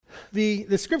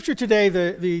The scripture today,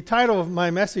 the title of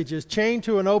my message is Chained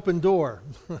to an Open Door.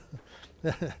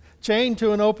 Chained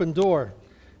to an open door.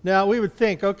 Now, we would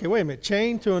think, okay, wait a minute,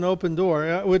 chained to an open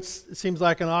door, which seems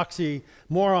like an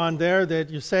oxymoron there, that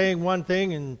you're saying one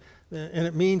thing and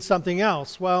it means something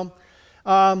else. Well,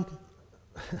 do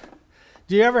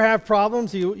you ever have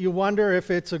problems? You wonder if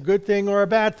it's a good thing or a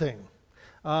bad thing.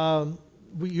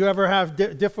 You ever have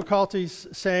difficulties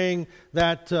saying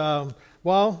that,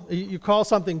 you call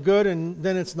something good and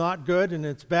then it's not good, and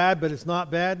it's bad, but it's not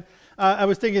bad? I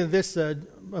was thinking of this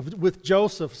with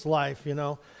Joseph's life, you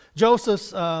know.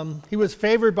 Joseph, he was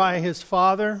favored by his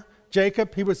father,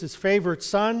 Jacob. He was his favorite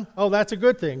son. Oh, that's a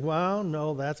good thing. Well,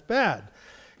 no, that's bad.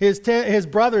 His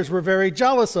brothers were very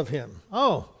jealous of him.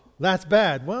 Oh, that's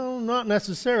bad. Well, not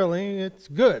necessarily. It's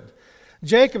good.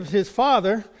 Jacob, his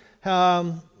father,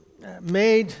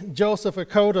 made Joseph a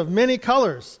coat of many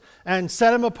colors and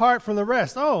set him apart from the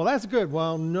rest. Oh, that's good.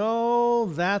 Well, no,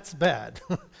 that's bad.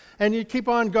 And you keep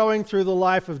on going through the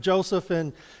life of Joseph,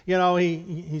 and, you know,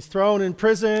 he's thrown in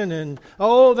prison, and,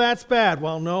 oh, that's bad.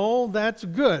 Well, no, that's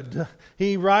good.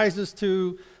 He rises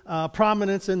to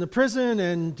prominence in the prison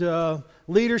and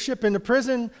leadership in the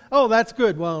prison. Oh, that's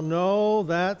good. Well, no,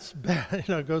 that's bad.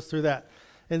 You know, it goes through that.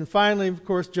 And finally, of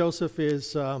course, Joseph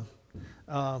is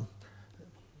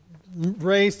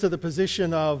raised to the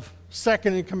position of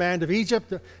second in command of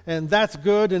Egypt, and that's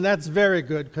good, and that's very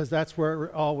good, because that's where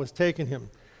it all was taking him.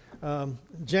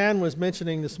 Jan was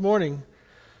mentioning this morning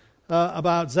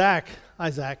about Zach,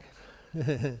 that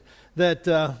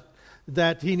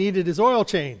he needed his oil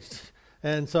changed.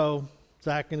 And so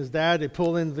Zach and his dad, they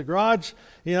pull into the garage.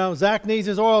 You know, Zach needs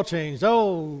his oil changed.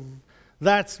 Oh,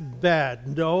 that's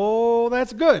bad. No,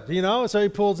 that's good. You know, so he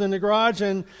pulls in the garage,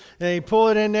 and they pull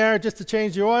it in there just to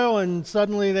change the oil, and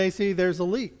suddenly they see there's a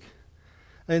leak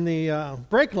in the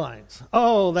brake lines.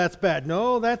 Oh, that's bad.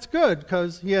 No, that's good,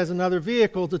 because he has another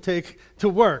vehicle to take to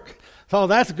work. So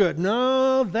that's good.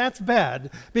 No, that's bad,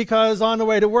 because on the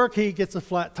way to work he gets a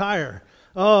flat tire.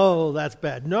 Oh, that's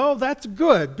bad. No, that's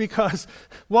good, because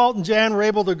Walt and Jan were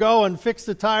able to go and fix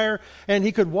the tire, and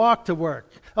he could walk to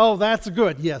work. Oh, that's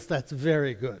good. Yes, that's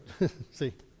very good.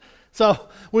 See? So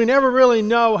we never really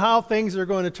know how things are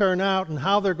going to turn out and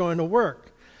how they're going to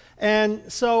work.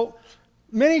 And so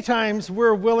many times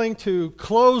we're willing to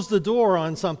close the door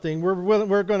on something.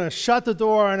 We're going to shut the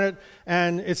door on it,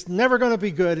 and it's never going to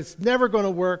be good. It's never going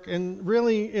to work, and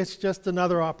really it's just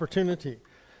another opportunity.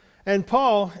 And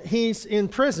Paul, he's in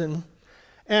prison,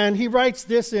 and he writes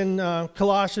this in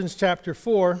Colossians chapter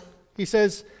 4. He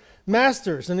says,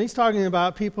 "Masters," and he's talking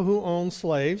about people who own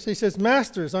slaves. He says,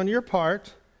 "Masters, on your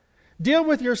part, deal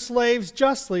with your slaves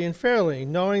justly and fairly,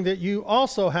 knowing that you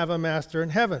also have a master in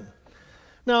heaven."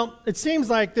 Now, it seems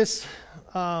like this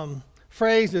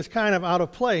phrase is kind of out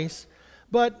of place,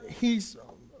 but he's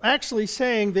actually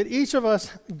saying that each of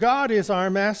us, God is our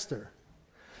master,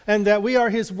 and that we are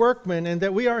his workmen, and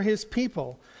that we are his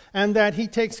people, and that he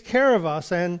takes care of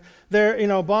us. And there, you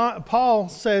know, Paul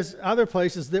says other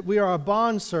places that we are a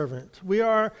bondservant. We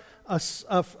are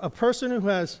a person who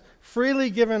has freely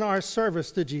given our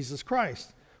service to Jesus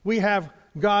Christ. We have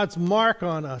God's mark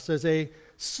on us as a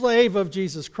slave of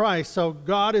Jesus Christ, so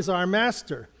God is our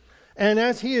master. And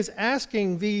as he is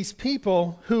asking these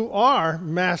people who are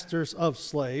masters of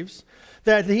slaves,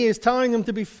 that he is telling them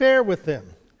to be fair with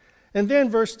them. And then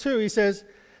verse 2, he says,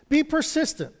 "Be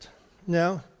persistent."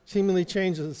 Now, seemingly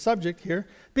changes the subject here.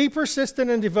 "Be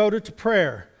persistent and devoted to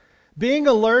prayer, being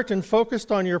alert and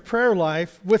focused on your prayer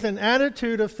life with an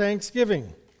attitude of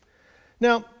thanksgiving."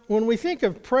 Now, when we think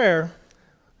of prayer,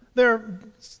 there are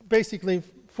basically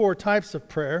four types of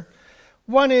prayer.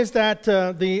 One is that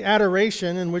the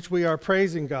adoration in which we are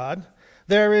praising God.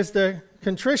 There is the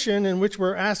contrition in which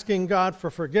we're asking God for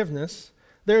forgiveness.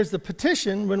 There's the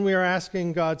petition when we are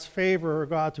asking God's favor or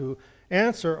God to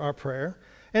answer our prayer.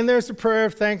 And there's the prayer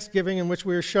of thanksgiving in which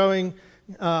we are showing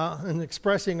and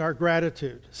expressing our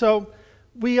gratitude. So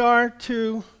we are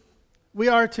to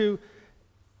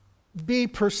be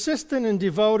persistent and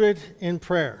devoted in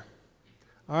prayer.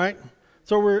 All right?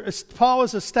 So Paul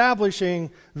is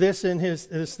establishing this in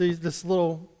this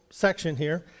little section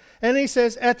here. And he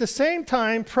says, "At the same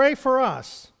time, pray for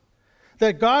us,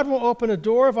 that God will open a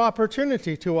door of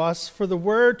opportunity to us for the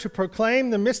word to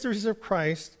proclaim the mysteries of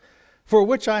Christ, for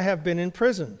which I have been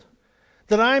imprisoned,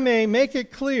 that I may make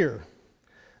it clear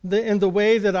in the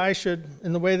way that I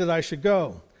should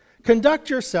go. Conduct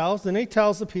yourselves," and he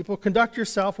tells the people, "conduct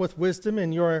yourself with wisdom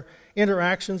in your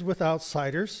interactions with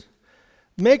outsiders.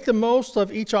 Make the most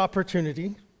of each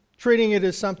opportunity, treating it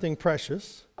as something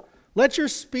precious. Let your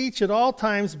speech at all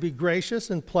times be gracious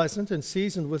and pleasant and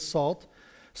seasoned with salt,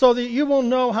 so that you will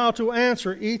know how to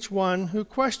answer each one who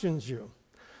questions you.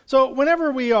 So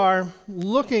whenever we are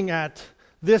looking at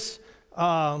this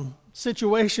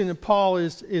situation that Paul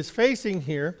is facing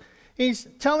here, he's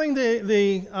telling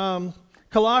the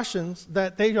Colossians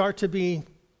that they are to be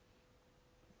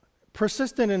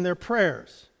persistent in their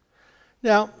prayers.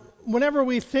 Now, whenever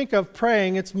we think of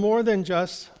praying, it's more than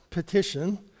just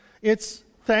petition. It's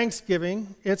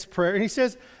thanksgiving, it's prayer. And he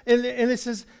says, and it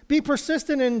says, be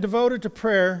persistent and devoted to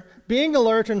prayer, being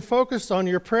alert and focused on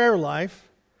your prayer life,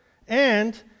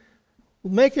 and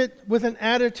make it with an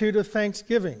attitude of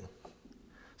thanksgiving.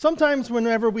 Sometimes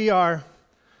whenever we are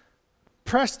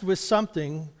pressed with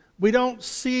something, we don't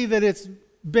see that it's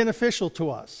beneficial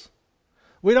to us.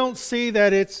 We don't see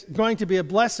that it's going to be a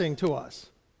blessing to us.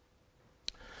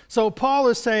 So Paul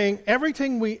is saying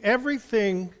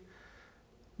everything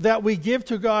that we give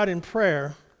to God in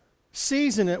prayer,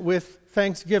 season it with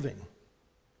thanksgiving.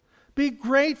 Be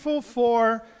grateful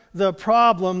for the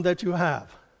problem that you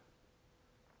have.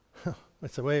 I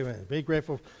said, wait a minute, be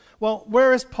grateful. Well,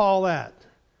 where is Paul at?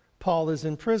 Paul is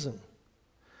in prison.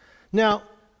 Now,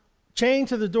 chained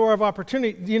to the door of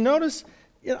opportunity. Do you notice,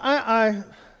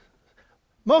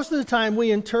 most of the time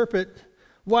we interpret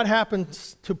what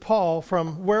happens to Paul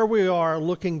from where we are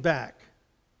looking back.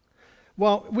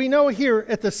 Well, we know here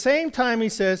at the same time he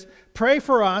says, pray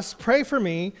for us, pray for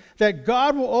me, that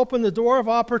God will open the door of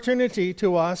opportunity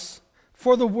to us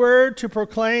for the word to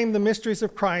proclaim the mysteries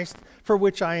of Christ for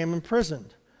which I am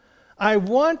imprisoned. I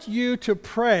want you to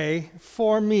pray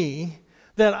for me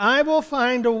that I will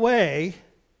find a way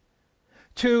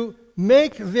to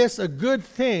make this a good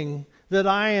thing that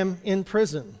I am in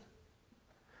prison.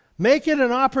 Make it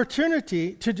an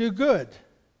opportunity to do good.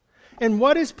 And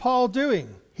what is Paul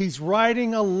doing? He's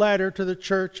writing a letter to the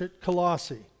church at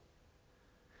Colossae.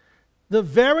 The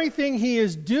very thing he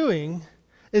is doing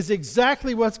is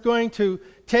exactly what's going to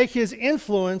take his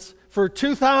influence for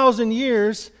 2,000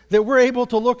 years that we're able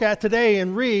to look at today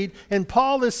and read. And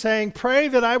Paul is saying, pray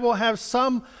that I will have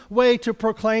some way to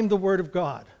proclaim the word of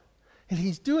God. And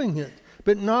he's doing it,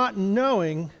 but not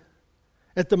knowing,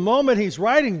 at the moment he's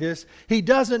writing this, he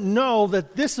doesn't know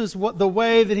that this is the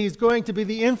way that he's going to be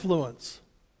the influence.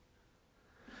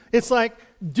 It's like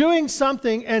doing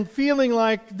something and feeling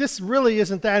like this really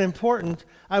isn't that important.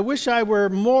 I wish I were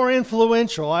more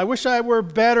influential. I wish I were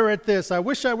better at this. I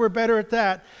wish I were better at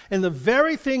that. And the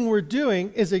very thing we're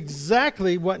doing is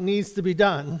exactly what needs to be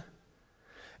done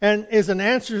and is an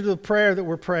answer to the prayer that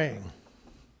we're praying.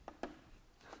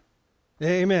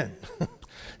 Amen.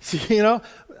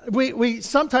 We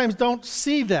sometimes don't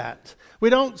see that. We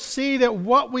don't see that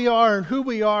what we are and who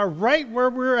we are right where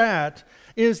we're at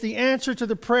is the answer to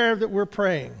the prayer that we're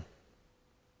praying.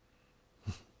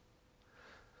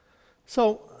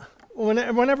 So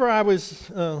whenever I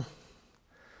was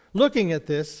looking at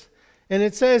this, and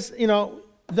it says,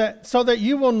 that so that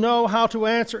you will know how to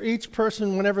answer each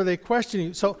person whenever they question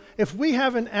you. So if we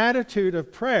have an attitude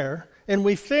of prayer and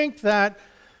we think that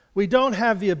we don't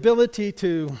have the ability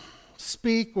to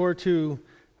speak or to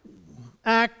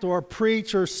act or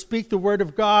preach or speak the word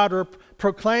of God or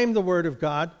proclaim the word of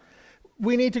God,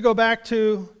 we need to go back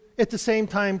to, at the same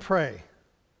time, pray.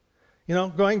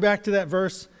 Going back to that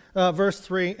verse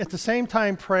 3, at the same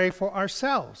time, pray for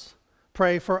ourselves.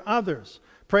 Pray for others.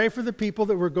 Pray for the people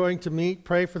that we're going to meet.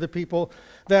 Pray for the people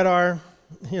that are,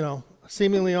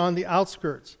 seemingly on the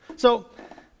outskirts. So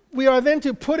we are then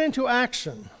to put into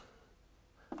action.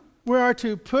 We are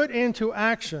to put into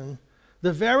action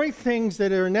the very things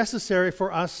that are necessary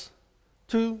for us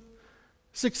to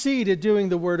succeed at doing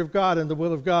the word of God and the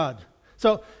will of God.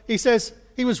 So he says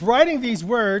he was writing these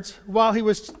words while he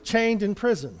was chained in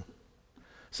prison.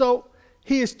 So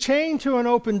he is chained to an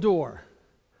open door,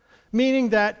 meaning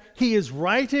that he is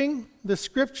writing the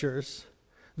scriptures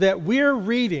that we're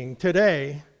reading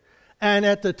today, and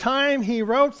at the time he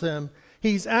wrote them,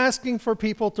 he's asking for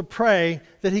people to pray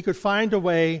that he could find a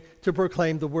way to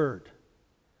proclaim the word.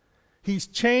 He's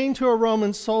chained to a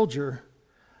Roman soldier,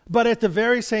 but at the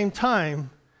very same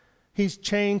time, he's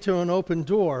chained to an open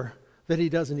door that he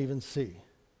doesn't even see.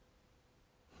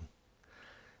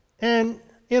 And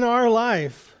in our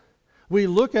life, we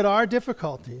look at our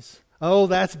difficulties. Oh,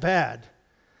 that's bad.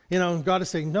 And God is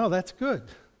saying, no, that's good.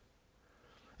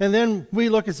 And then we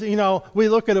look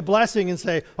at a blessing and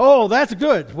say, oh, that's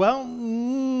good. Well,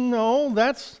 no,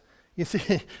 you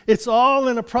see, it's all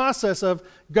in a process of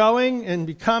going and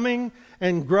becoming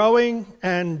and growing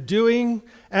and doing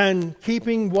and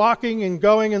keeping walking and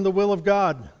going in the will of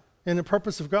God and the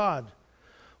purpose of God.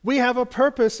 We have a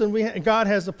purpose and God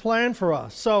has a plan for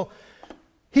us. So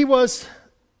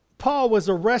Paul was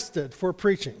arrested for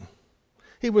preaching.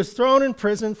 He was thrown in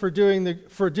prison for doing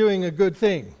a good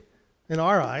thing in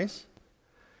our eyes.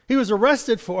 He was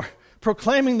arrested for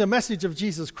proclaiming the message of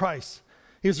Jesus Christ.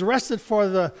 He was arrested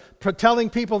for telling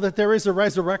people that there is a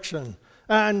resurrection,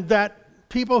 and that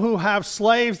people who have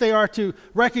slaves, they are to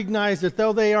recognize that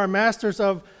though they are masters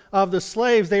of the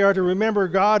slaves, they are to remember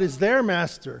God is their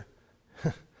master.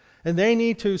 And they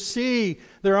need to see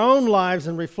their own lives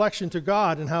in reflection to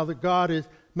God and how that God is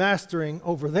mastering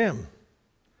over them.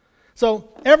 So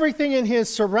everything in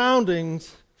his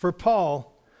surroundings for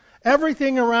Paul,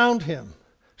 everything around him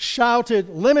shouted,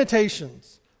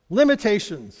 limitations,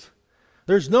 limitations.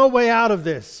 There's no way out of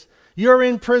this. You're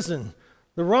in prison.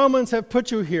 The Romans have put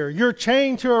you here. You're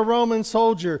chained to a Roman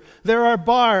soldier. There are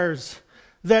bars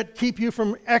that keep you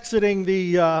from exiting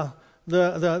the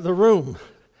room.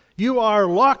 You are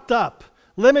locked up.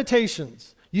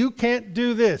 Limitations. You can't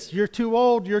do this. You're too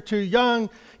old. You're too young.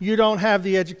 You don't have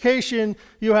the education.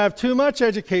 You have too much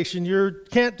education. You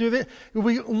can't do this.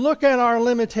 We look at our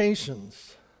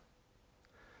limitations.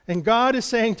 And God is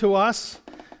saying to us,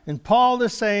 and Paul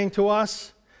is saying to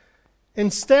us,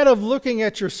 instead of looking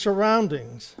at your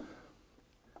surroundings,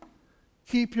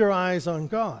 keep your eyes on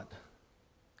God.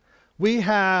 We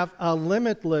have a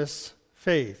limitless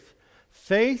faith.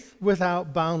 Faith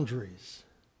without boundaries.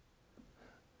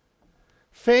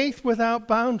 Faith without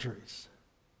boundaries.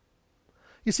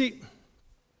 You see,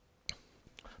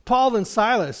 Paul and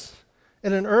Silas,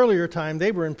 in an earlier time,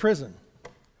 they were in prison.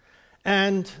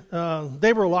 And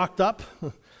they were locked up.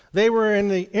 They were in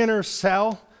the inner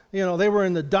cell. They were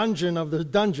in the dungeon of the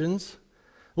dungeons,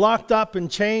 locked up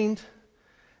and chained.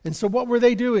 And so what were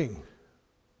they doing?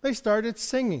 They started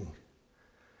singing.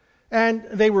 And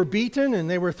they were beaten and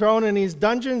they were thrown in these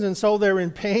dungeons, and so they're in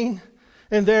pain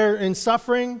and they're in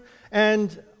suffering.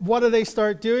 And what do they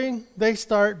start doing? They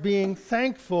start being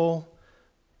thankful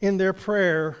in their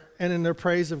prayer and in their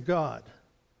praise of God.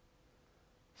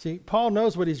 See, Paul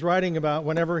knows what he's writing about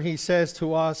whenever he says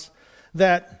to us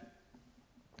that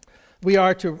we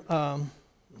are to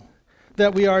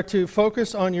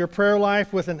focus on your prayer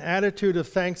life with an attitude of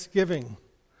thanksgiving.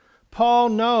 Paul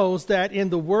knows that in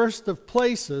the worst of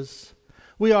places,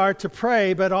 we are to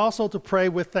pray, but also to pray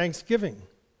with thanksgiving.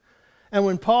 And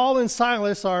when Paul and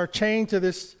Silas are chained to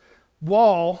this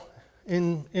wall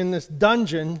in this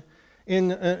dungeon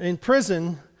in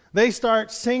prison, they start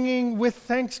singing with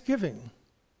thanksgiving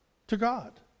to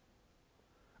God.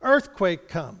 Earthquake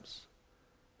comes.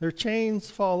 Their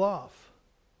chains fall off.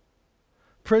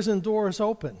 Prison doors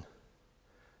open.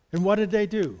 And what did they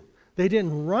do? They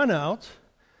didn't run out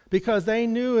because they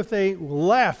knew if they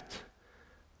left,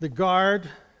 the guard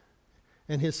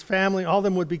and his family, all of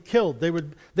them would be killed. They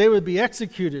would be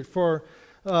executed for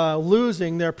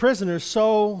losing their prisoners.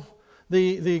 So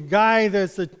the guy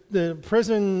that's the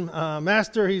prison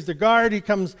master, he's the guard, he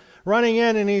comes running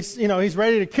in and he's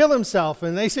ready to kill himself.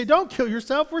 And they say, don't kill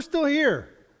yourself, we're still here.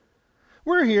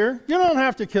 We're here, you don't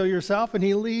have to kill yourself. And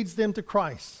he leads them to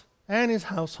Christ and his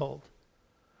household.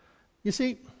 You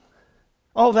see,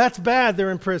 oh, that's bad, they're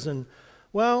in prison.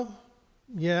 Well,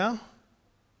 yeah,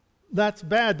 that's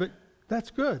bad, but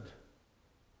that's good.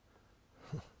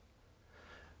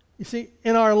 You see,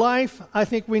 in our life, I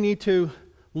think we need to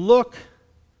look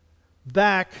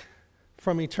back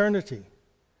from eternity.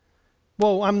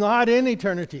 Well, I'm not in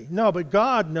eternity. No, but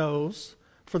God knows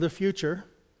for the future.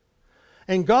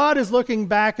 And God is looking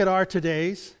back at our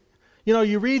todays.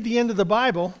 You read the end of the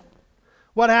Bible,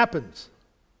 what happens?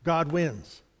 God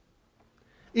wins.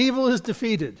 Evil is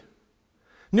defeated.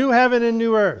 New heaven and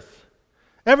new earth.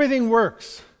 Everything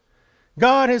works.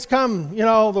 God has come,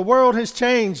 the world has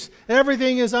changed.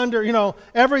 Everything is under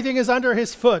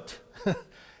his foot.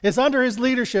 It's under his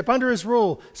leadership, under his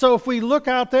rule. So if we look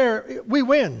out there, we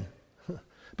win.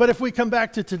 But if we come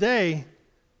back to today,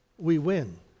 we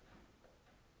win.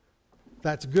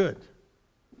 That's good.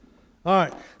 All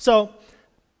right. So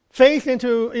faith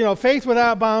faith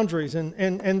without boundaries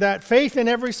and that faith in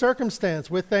every circumstance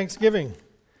with thanksgiving.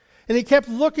 And he kept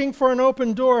looking for an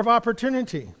open door of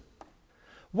opportunity.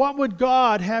 What would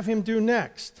God have him do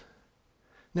next?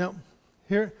 Now,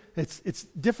 here it's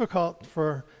difficult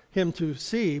for him to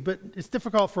see, but it's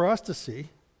difficult for us to see.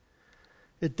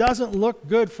 It doesn't look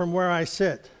good from where I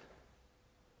sit.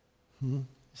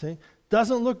 See?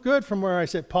 Doesn't look good from where I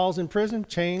sit. Paul's in prison,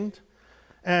 chained,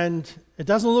 and it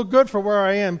doesn't look good for where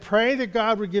I am. Pray that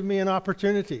God would give me an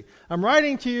opportunity. I'm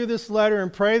writing to you this letter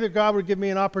and pray that God would give me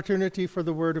an opportunity for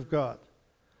the Word of God.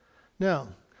 Now,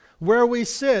 where we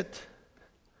sit,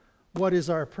 what is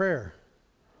our prayer?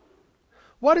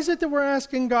 What is it that we're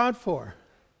asking God for?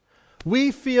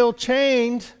 We feel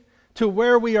chained to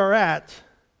where we are at.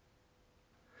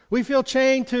 We feel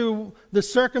chained to the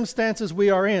circumstances we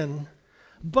are in.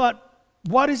 But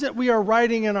what is it we are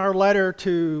writing in our letter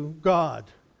to God?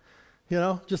 You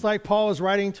know, just like Paul is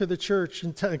writing to the church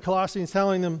in Colossians,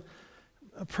 telling them,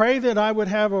 pray that I would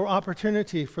have an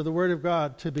opportunity for the Word of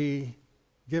God to be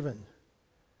given.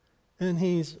 And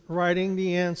he's writing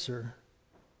the answer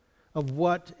of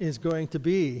what is going to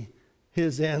be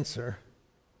his answer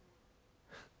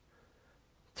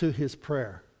to his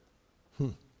prayer.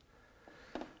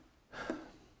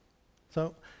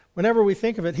 So whenever we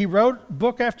think of it, he wrote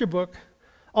book after book,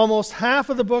 almost half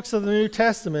of the books of the New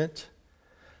Testament,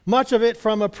 much of it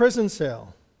from a prison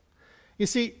cell. You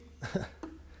see,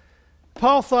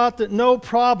 Paul thought that no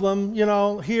problem,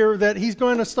 here that he's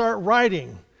going to start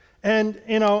writing. And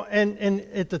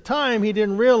at the time, he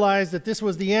didn't realize that this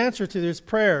was the answer to his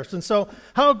prayers. And so,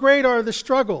 how great are the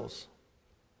struggles?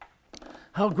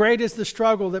 How great is the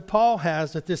struggle that Paul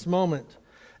has at this moment?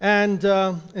 And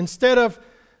instead of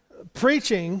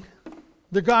preaching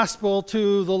the gospel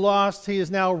to the lost, he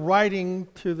is now writing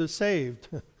to the saved.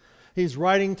 He's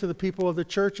writing to the people of the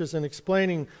churches and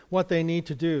explaining what they need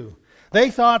to do. They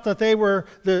thought that they were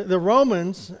the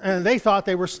Romans, and they thought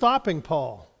they were stopping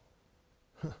Paul.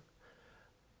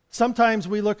 Sometimes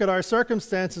we look at our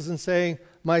circumstances and say,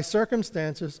 my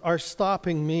circumstances are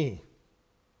stopping me.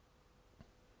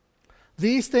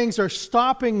 These things are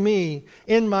stopping me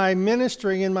in my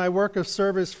ministry, in my work of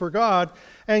service for God.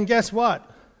 And guess what?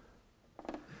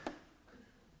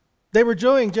 They were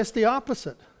doing just the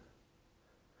opposite.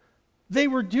 They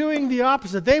were doing the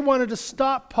opposite. They wanted to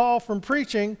stop Paul from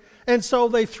preaching, and so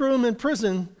they threw him in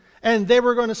prison, and they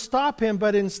were going to stop him,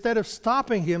 but instead of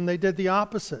stopping him, they did the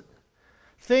opposite.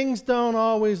 Things don't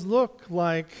always look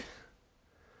like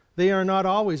they are not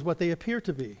always what they appear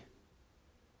to be.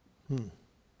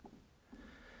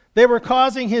 They were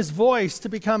causing his voice to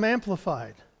become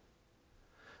amplified.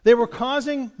 They were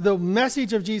causing the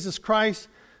message of Jesus Christ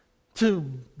to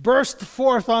burst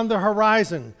forth on the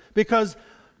horizon, because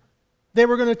they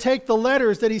were going to take the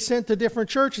letters that he sent to different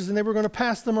churches and they were going to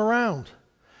pass them around.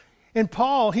 And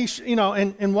Paul,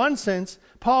 in one sense,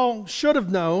 Paul should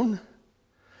have known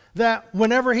that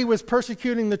whenever he was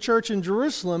persecuting the church in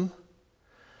Jerusalem,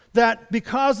 that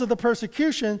because of the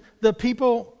persecution, the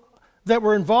people that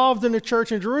were involved in the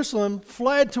church in Jerusalem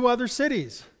fled to other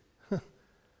cities.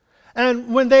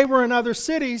 And when they were in other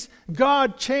cities,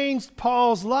 God changed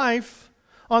Paul's life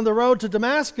on the road to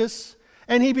Damascus,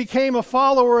 and he became a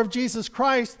follower of Jesus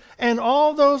Christ. And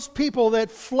all those people that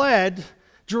fled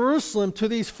Jerusalem to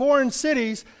these foreign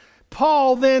cities,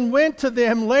 Paul then went to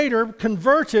them later,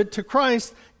 converted to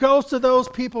Christ, goes to those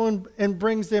people and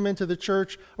brings them into the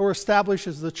church, or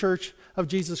establishes the church of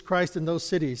Jesus Christ in those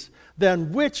cities,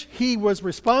 than which he was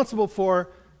responsible for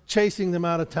chasing them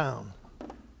out of town.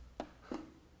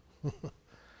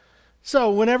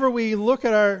 So whenever we look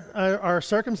at our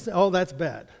circumstance, oh, that's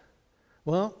bad.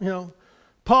 Well,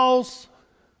 Paul's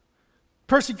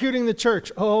persecuting the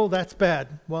church. Oh, that's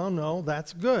bad. Well, no,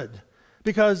 that's good.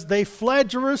 Because they fled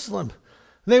Jerusalem.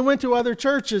 They went to other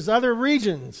churches, other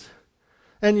regions.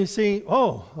 And you see,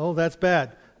 oh, that's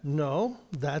bad. No,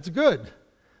 that's good.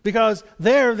 Because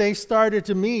there they started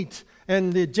to meet,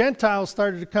 and the Gentiles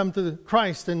started to come to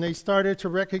Christ, and they started to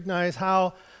recognize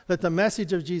how that the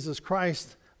message of Jesus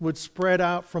Christ would spread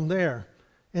out from there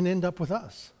and end up with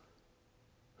us.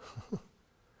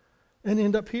 And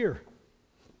end up here.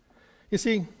 You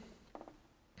see,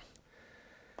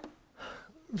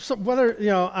 so whether,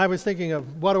 I was thinking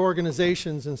of what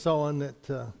organizations and so on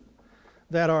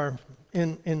that are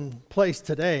in place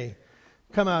today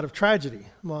come out of tragedy.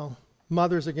 Well,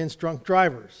 Mothers Against Drunk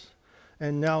Drivers,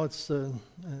 and now it's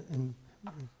in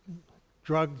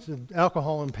drugs and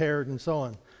alcohol impaired and so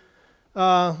on.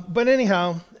 But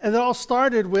anyhow, and it all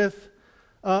started with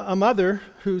a mother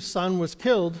whose son was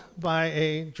killed by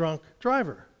a drunk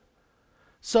driver.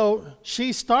 So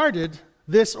she started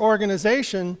this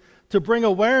organization to bring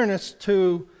awareness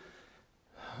to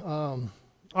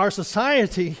our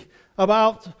society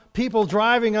about people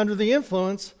driving under the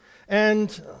influence.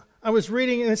 And I was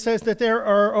reading, and it says that there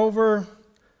are over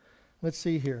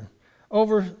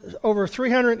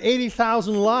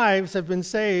 380,000 lives have been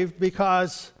saved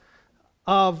because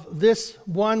of this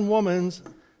one woman's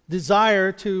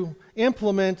desire to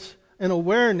implement an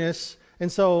awareness.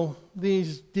 And so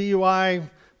these DUI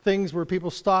things where people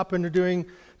stop and are doing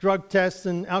drug tests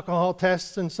and alcohol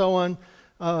tests and so on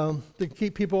to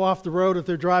keep people off the road if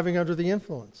they're driving under the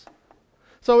influence.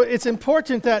 So it's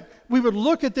important that we would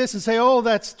look at this and say, oh,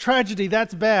 that's tragedy,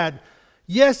 that's bad.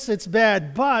 Yes, it's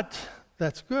bad, but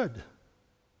that's good.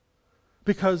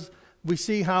 Because we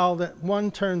see how that one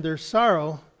turned their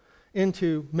sorrow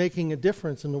into making a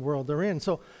difference in the world they're in.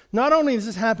 So not only is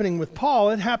this happening with Paul,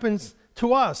 it happens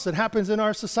to us. It happens in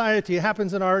our society. It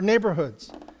happens in our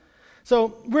neighborhoods.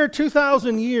 So we're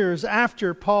 2,000 years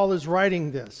after Paul is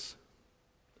writing this.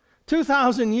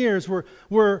 2,000 years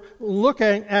we're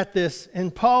looking at this,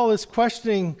 and Paul is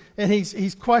questioning, and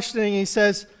he's questioning. He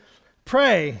says,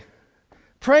 pray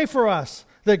for us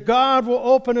that God will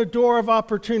open a door of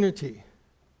opportunity.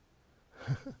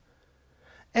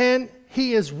 And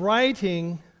he's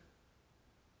writing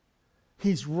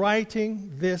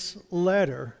this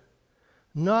letter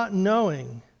not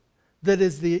knowing that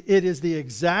it is the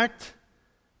exact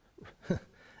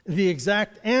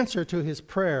answer to his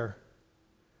prayer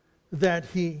that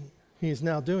he is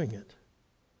now doing it.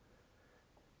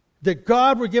 That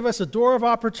God would give us a door of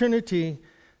opportunity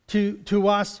to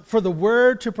us for the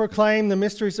word to proclaim the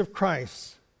mysteries of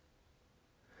Christ.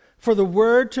 For the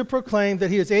word to proclaim,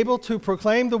 that he is able to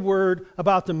proclaim the word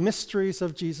about the mysteries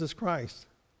of Jesus Christ.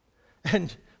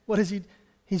 And what is he?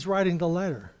 He's writing the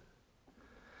letter.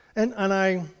 And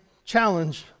I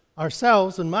challenge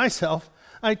ourselves and myself,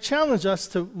 I challenge us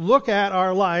to look at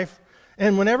our life,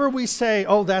 and whenever we say,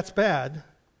 oh, that's bad,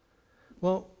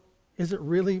 well, is it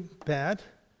really bad?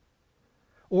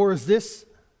 Or is this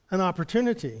an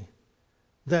opportunity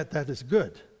that is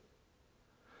good?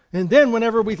 And then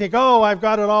whenever we think, oh, I've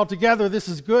got it all together, this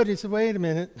is good, he said, wait a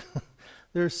minute,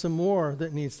 there's some more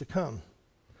that needs to come.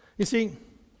 You see,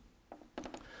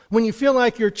 when you feel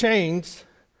like your chains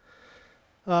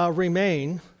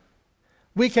remain,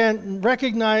 we can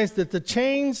recognize that the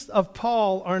chains of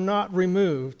Paul are not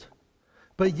removed,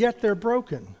 but yet they're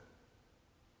broken.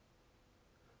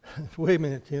 Wait a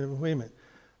minute.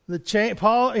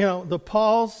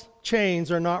 Paul's chains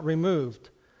are not removed,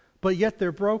 but yet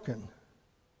they're broken.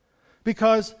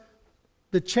 Because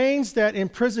the chains that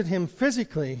imprisoned him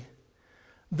physically,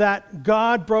 that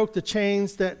God broke the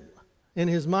chains that in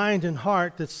his mind and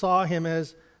heart that saw him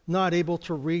as not able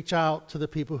to reach out to the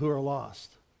people who are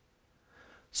lost.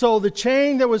 So the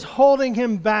chain that was holding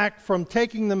him back from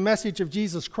taking the message of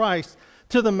Jesus Christ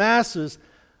to the masses,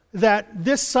 that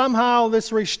this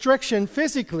restriction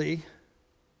physically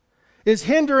is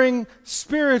hindering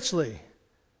spiritually.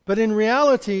 But in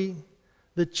reality,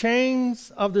 the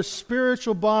chains of the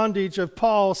spiritual bondage of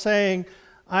Paul saying,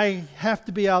 I have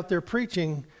to be out there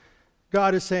preaching,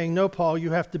 God is saying, no, Paul,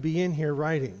 you have to be in here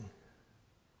writing.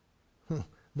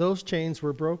 Those chains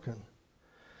were broken.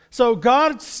 So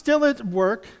God's still at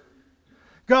work.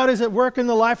 God is at work in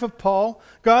the life of Paul.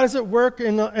 God is at work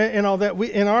in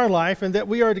our life, and that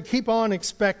we are to keep on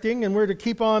expecting, and we're to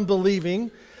keep on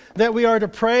believing, that we are to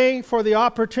pray for the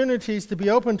opportunities to be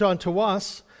opened unto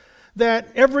us, that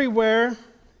everywhere,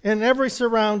 in every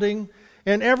surrounding,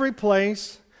 in every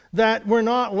place, that we're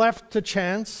not left to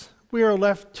chance, we are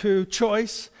left to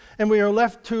choice, and we are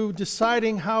left to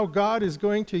deciding how God is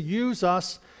going to use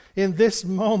us in this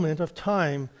moment of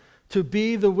time to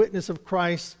be the witness of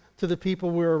Christ to the people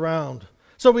we're around.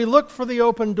 So we look for the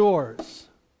open doors.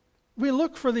 We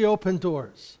look for the open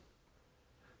doors.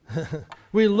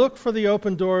 We look for the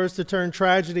open doors to turn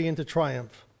tragedy into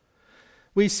triumph.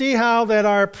 We see how that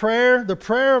our prayer, the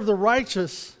prayer of the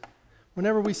righteous,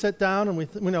 whenever we sit down and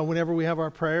whenever we have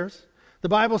our prayers, the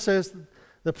Bible says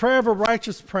the prayer of a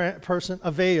righteous person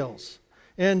avails.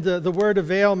 And the word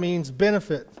avail means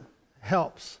benefit,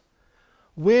 helps.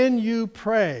 When you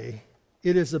pray,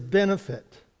 it is a benefit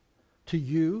to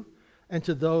you and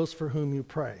to those for whom you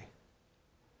pray.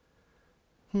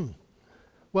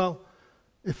 Well,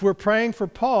 if we're praying for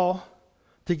Paul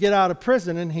to get out of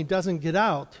prison and he doesn't get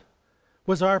out,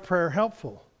 was our prayer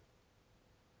helpful?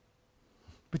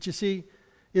 But you see,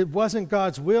 it wasn't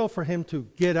God's will for him to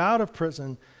get out of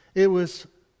prison. It was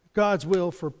God's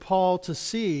will for Paul to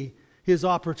see his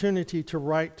opportunity to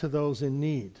write to those in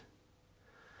need.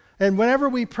 And whenever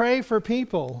we pray for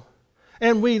people,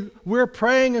 and we're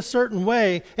praying a certain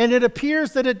way, and it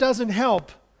appears that it doesn't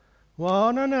help,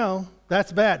 well, no,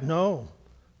 that's bad. No,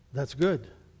 that's good.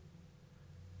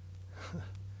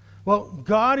 Well,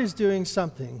 God is doing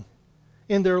something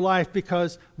in their life,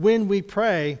 because when we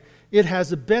pray, it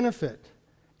has a benefit.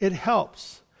 It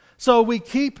helps. So we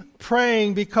keep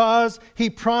praying because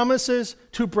he promises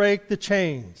to break the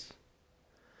chains.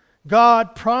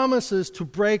 God promises to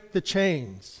break the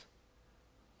chains.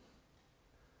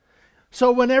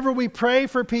 So whenever we pray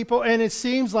for people and it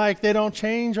seems like they don't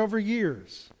change over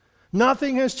years,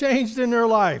 nothing has changed in their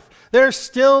life, they're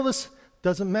still this,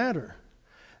 doesn't matter.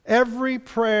 Every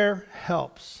prayer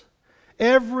helps.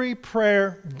 Every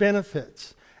prayer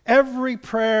benefits. Every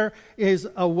prayer is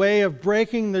a way of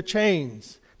breaking the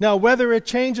chains. Now, whether it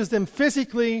changes them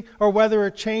physically or whether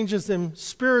it changes them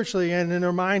spiritually and in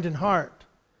their mind and heart,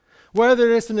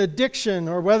 whether it's an addiction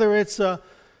or whether it's a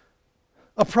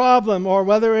problem or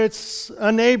whether it's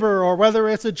a neighbor or whether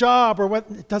it's a job or what,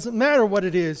 it doesn't matter what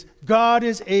it is, God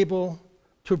is able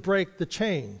to break the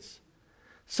chains.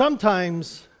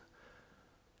 Sometimes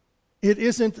it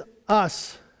isn't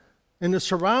us and the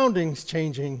surroundings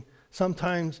changing.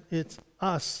 Sometimes it's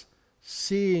us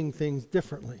seeing things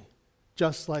differently,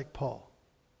 just like Paul.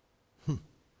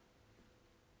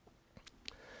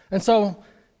 And so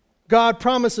God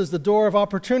promises the door of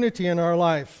opportunity in our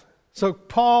life. So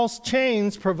Paul's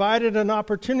chains provided an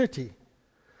opportunity,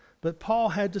 but Paul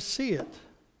had to see it.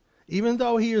 Even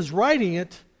though he is writing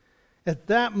it, at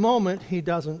that moment he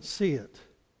doesn't see it.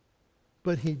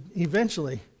 But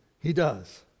eventually he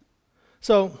does.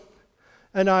 So,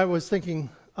 and I was thinking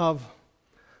of,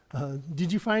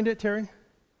 did you find it, Terry?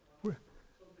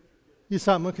 You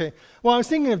saw him, okay. Well, I was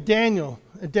thinking of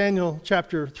Daniel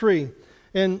chapter 3,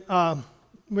 and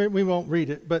we won't read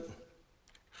it, but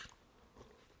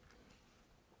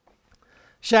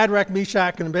Shadrach,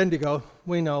 Meshach, and Abednego,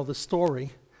 we know the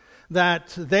story, that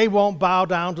they won't bow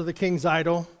down to the king's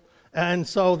idol, and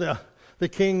so the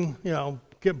king,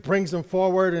 brings them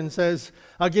forward and says,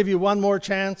 I'll give you one more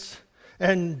chance.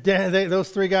 And those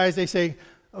three guys, they say,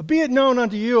 be it known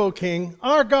unto you, O king,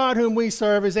 our God whom we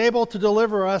serve is able to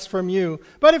deliver us from you.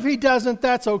 But if he doesn't,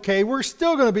 that's okay. We're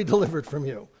still going to be delivered from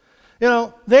you.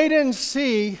 They didn't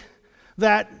see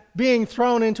that being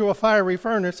thrown into a fiery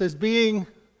furnace as being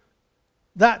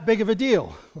that big of a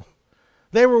deal.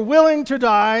 They were willing to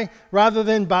die rather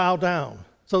than bow down.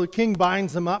 So the king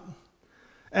binds them up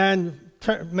and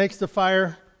makes the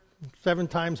fire 7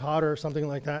 times hotter or something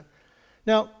like that.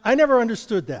 Now, I never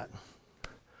understood that.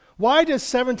 Why does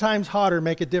 7 times hotter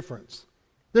make a difference?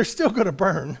 They're still going to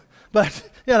burn, but,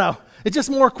 it's just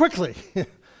more quickly.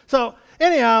 So,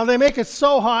 anyhow, they make it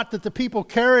so hot that the people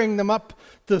carrying them up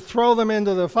to throw them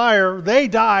into the fire, they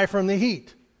die from the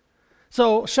heat.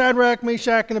 So Shadrach,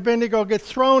 Meshach, and Abednego get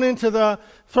thrown into the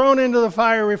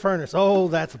fiery furnace. Oh,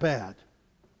 that's bad.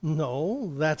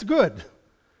 No, that's good.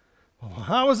 Well,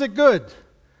 how is it good?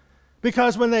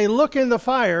 Because when they look in the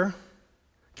fire,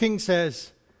 king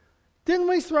says, didn't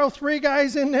we throw 3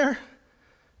 guys in there?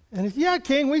 And he says, yeah,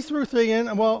 king, we threw 3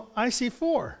 in. Well, I see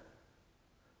 4.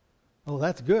 Oh,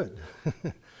 that's good.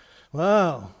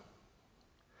 Wow.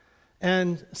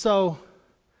 And so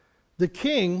the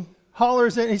king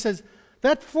hollers in, he says,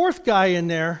 that 4th guy in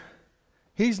there,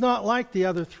 he's not like the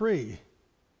other 3.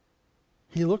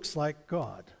 He looks like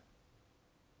God.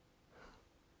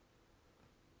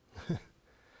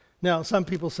 Now, some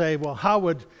people say, well,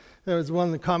 there was one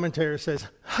of the commentators says,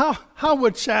 how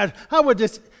would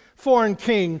this foreign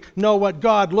king know what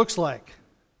God looks like?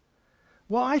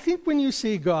 Well, I think when you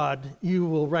see God, you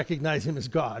will recognize him as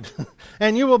God.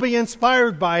 And you will be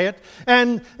inspired by it.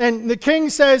 And the king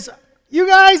says, you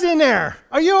guys in there,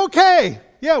 are you okay?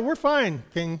 Yeah, we're fine,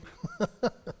 king.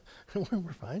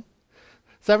 We're fine.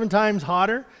 7 times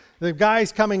hotter. The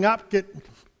guys coming up get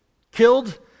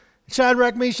killed.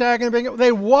 Shadrach, Meshach, and Abednego,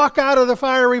 they walk out of the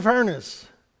fiery furnace.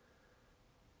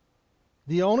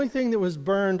 The only thing that was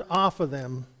burned off of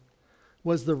them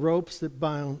was the ropes that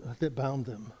bound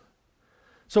them.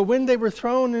 So when they were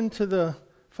thrown into the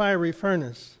fiery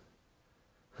furnace,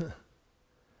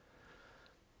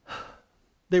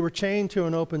 they were chained to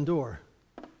an open door.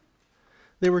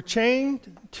 They were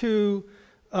chained to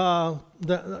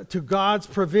God's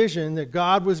provision that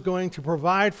God was going to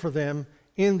provide for them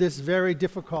in this very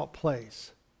difficult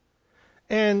place.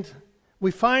 And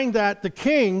we find that the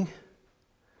king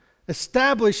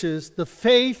establishes the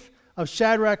faith of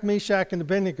Shadrach, Meshach, and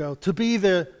Abednego to be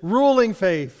the ruling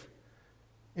faith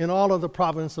in all of the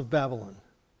province of Babylon.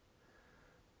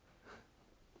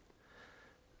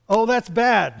 Oh, that's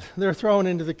bad. They're thrown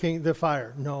into the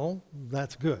fire. No,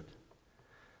 that's good.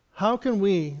 How can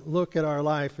we look at our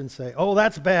life and say, oh,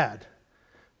 that's bad?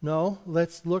 No,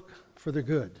 let's look for the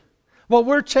good. Well,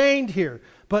 we're chained here,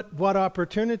 but what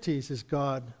opportunities is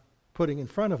God putting in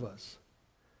front of us?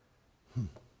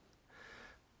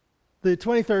 The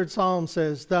 23rd Psalm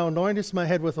says, Thou anointest my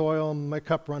head with oil, and my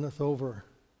cup runneth over.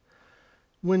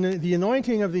 When the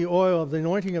anointing of the oil, the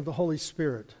anointing of the Holy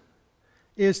Spirit,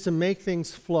 is to make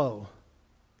things flow.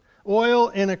 Oil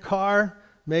in a car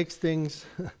makes things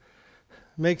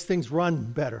run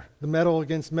better. The metal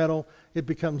against metal, it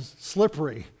becomes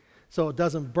slippery, so it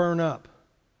doesn't burn up.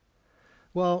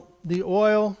 Well, the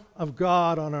oil of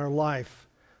God on our life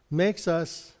makes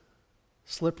us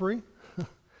slippery,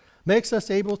 makes us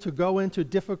able to go into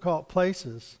difficult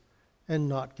places and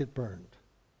not get burned.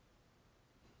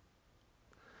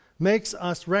 makes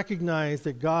us recognize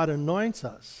that God anoints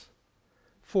us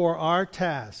for our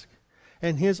task,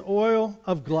 and his oil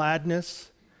of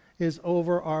gladness is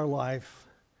over our life,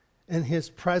 and his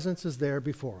presence is there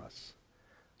before us,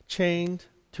 chained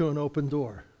to an open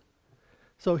door.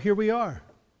 So here we are,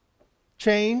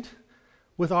 chained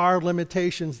with our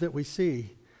limitations that we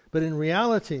see, but in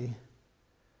reality,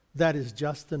 that is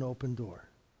just an open door.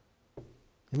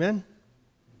 Amen?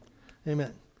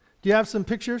 Amen. Do you have some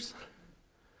pictures?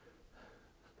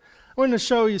 I want to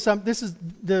show you some. This is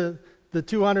the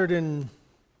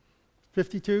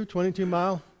 22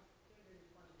 mile,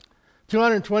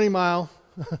 220 mile.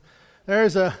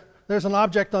 There's an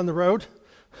object on the road,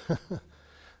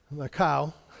 a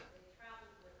cow.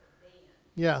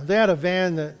 Yeah, they had a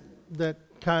van that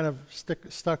kind of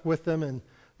stuck with them, and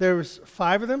there was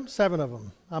 5 of them, 7 of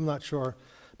them, I'm not sure.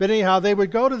 But anyhow, they would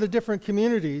go to the different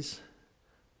communities.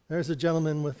 There's a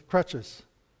gentleman with crutches.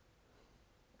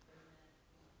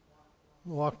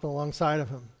 Walked alongside of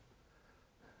him.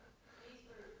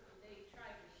 They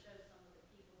tried to show some of the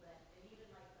people that, and even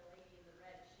like the lady in the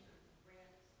red, she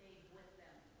stayed with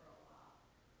them for a while.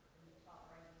 And we taught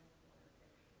right in the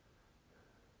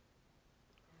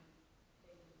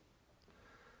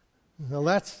picture. Well,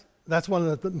 that's one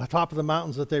of the top of the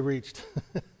mountains that they reached.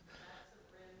 That's the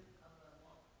rim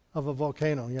of a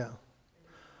volcano, yeah.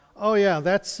 Oh, yeah,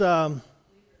 that's,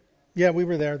 yeah, we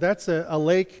were there. That's a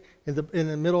lake in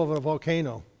the middle of a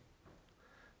volcano.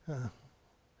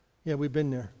 Yeah, we've been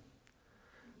there.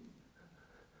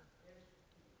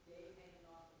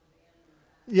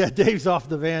 Yeah, Dave's off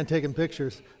the van taking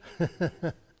pictures. You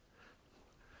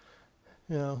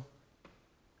know.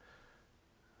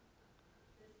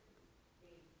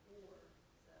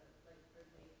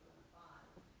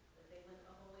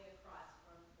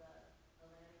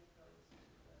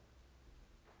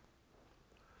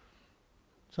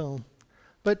 So,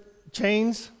 but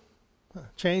chained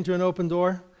to an open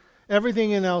door.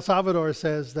 Everything in El Salvador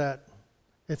says that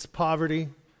it's poverty.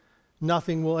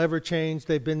 Nothing will ever change.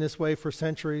 They've been this way for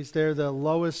centuries. They're the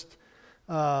lowest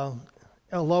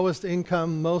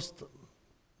income, most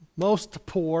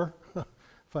poor.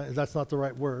 That's not the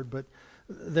right word, but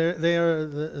they are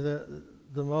the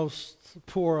most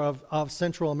poor of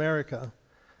Central America.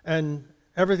 And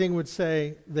everything would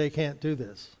say they can't do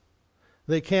this.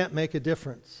 They can't make a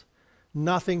difference.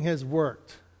 Nothing has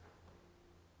worked.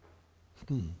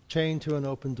 Chained to an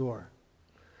open door.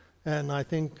 And I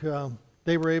think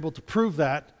they were able to prove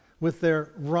that with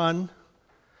their run.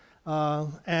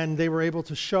 And they were able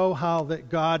to show how that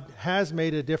God has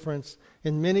made a difference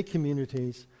in many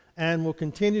communities and will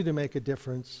continue to make a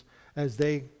difference as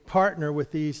they partner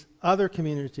with these other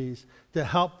communities to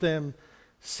help them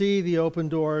see the open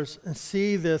doors and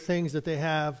see the things that they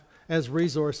have as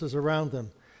resources around them.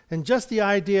 And just the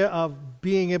idea of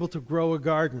being able to grow a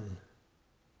garden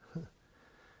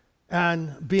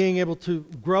and being able to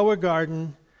grow a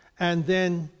garden and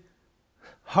then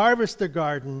harvest the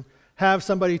garden, have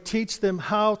somebody teach them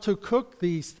how to cook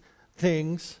these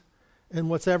things, and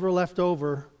what's ever left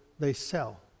over, they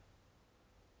sell.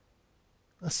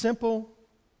 A simple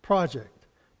project,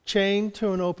 chained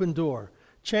to an open door,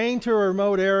 chained to a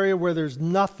remote area where there's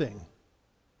nothing,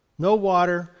 no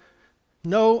water,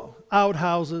 no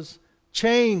outhouses,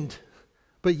 chained,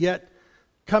 but yet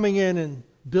coming in and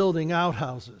building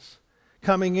outhouses,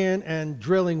 coming in and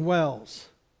drilling wells.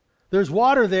 There's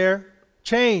water there,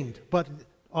 chained, but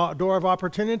door of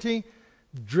opportunity,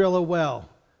 drill a well,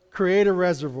 create a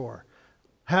reservoir,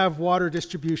 have water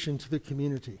distribution to the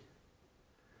community.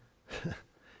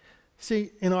 See,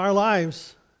 in our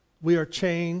lives, we are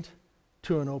chained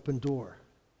to an open door.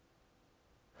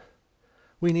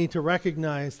 We need to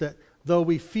recognize that though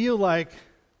we feel like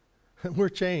we're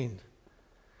chained,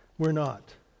 we're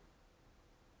not.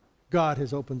 God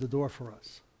has opened the door for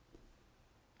us.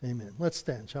 Amen. Let's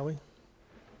stand, shall we?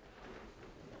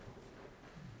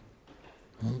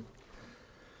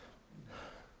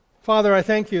 Father, I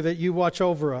thank you that you watch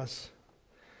over us.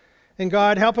 And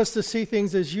God, help us to see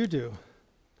things as you do.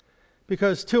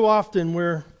 Because too often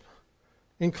we're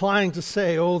inclined to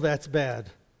say, oh, that's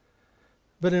bad.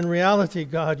 But in reality,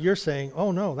 God, you're saying,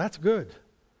 oh no, that's good.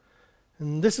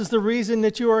 And this is the reason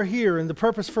that you are here and the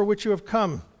purpose for which you have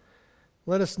come.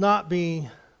 Let us not be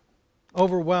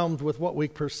overwhelmed with what we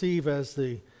perceive as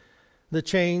the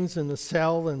chains and the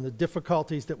cell and the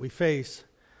difficulties that we face.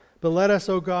 But let us,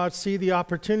 oh God, see the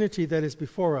opportunity that is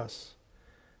before us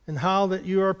and how that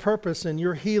your purpose and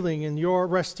your healing and your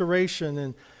restoration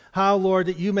and how, Lord,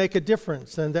 that you make a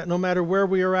difference and that no matter where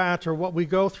we are at or what we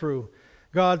go through,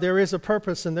 God, there is a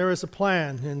purpose and there is a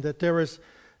plan and that there is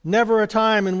Never a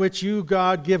time in which you,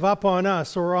 God, give up on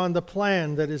us or on the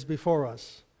plan that is before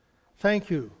us. Thank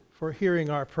you for hearing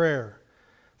our prayer.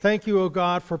 Thank you, O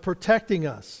God, for protecting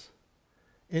us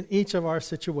in each of our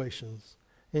situations.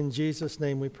 In Jesus'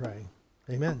 name we pray.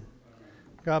 Amen.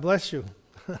 God bless you.